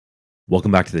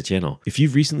Welcome back to the channel. If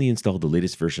you've recently installed the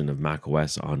latest version of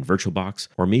macOS on VirtualBox,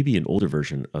 or maybe an older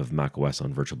version of macOS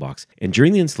on VirtualBox, and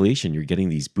during the installation, you're getting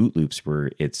these boot loops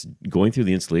where it's going through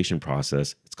the installation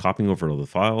process, it's copying over all the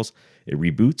files, it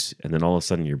reboots, and then all of a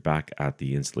sudden you're back at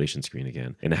the installation screen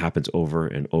again. And it happens over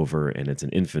and over, and it's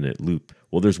an infinite loop.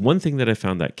 Well, there's one thing that I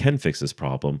found that can fix this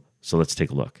problem, so let's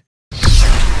take a look.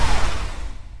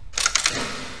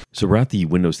 So we're at the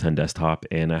Windows 10 desktop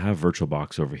and I have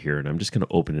VirtualBox over here and I'm just going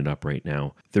to open it up right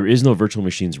now. There is no virtual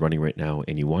machines running right now,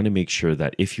 and you want to make sure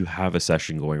that if you have a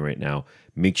session going right now,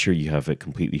 make sure you have it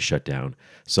completely shut down.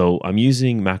 So I'm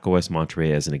using macOS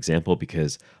Monterey as an example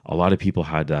because a lot of people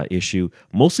had that issue,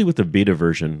 mostly with the beta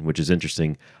version, which is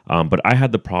interesting. But I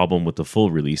had the problem with the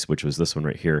full release, which was this one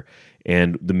right here.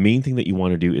 And the main thing that you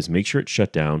want to do is make sure it's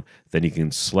shut down. Then you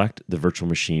can select the virtual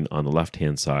machine on the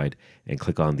left-hand side and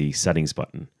click on the settings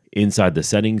button. Inside the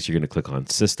settings, you're going to click on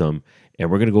System, and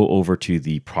we're going to go over to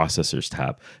the Processors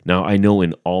tab. Now, I know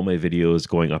in all my videos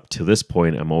going up to this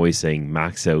point, I'm always saying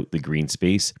max out the green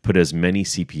space, put as many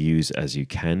CPUs as you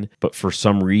can. But for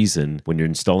some reason, when you're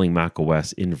installing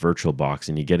macOS in VirtualBox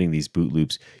and you're getting these boot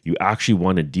loops, you actually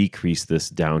want to decrease this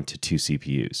down to 2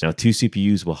 CPUs. Now, 2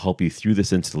 CPUs will help you through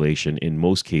this installation in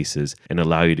most cases and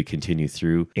allow you to continue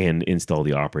through and install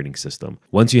the operating system.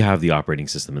 Once you have the operating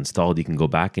system installed, you can go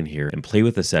back in here and play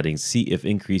with the settings, see if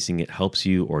increasing it helps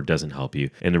you or doesn't help you.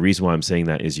 And the reason why I'm saying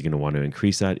that is you're going to want to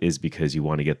increase that is because you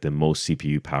want to get the most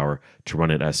CPU power to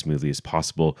run it as smoothly as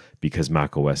possible, because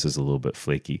macOS is a little bit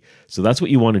flaky. So that's what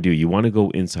you want to do. You want to go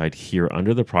inside here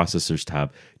under the Processors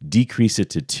tab, decrease it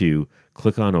to 2,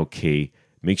 click on OK.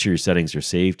 Make sure your settings are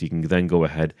saved. You can then go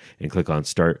ahead and click on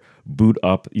Start, boot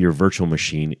up your virtual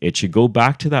machine. It should go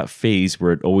back to that phase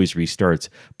where it always restarts,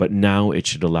 but now it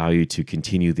should allow you to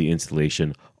continue the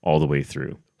installation all the way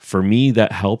through. For me,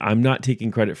 that helped. I'm not taking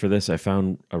credit for this. I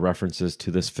found references to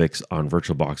this fix on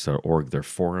virtualbox.org, their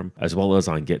forum, as well as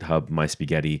on GitHub,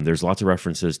 MySpaghetti. There's lots of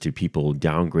references to people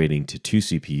downgrading to 2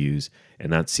 CPUs,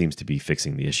 and that seems to be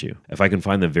fixing the issue. If I can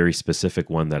find the very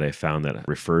specific one that I found that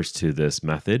refers to this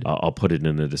method, I'll put it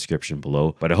in the description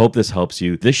below. But I hope this helps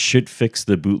you. This should fix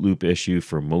the boot loop issue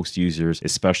for most users,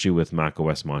 especially with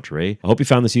macOS Monterey. I hope you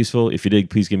found this useful. If you did,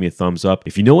 please give me a thumbs up.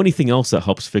 If you know anything else that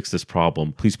helps fix this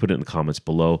problem, please put it in the comments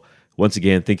below. Once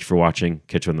again, thank you for watching.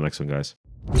 Catch you on the next one, guys.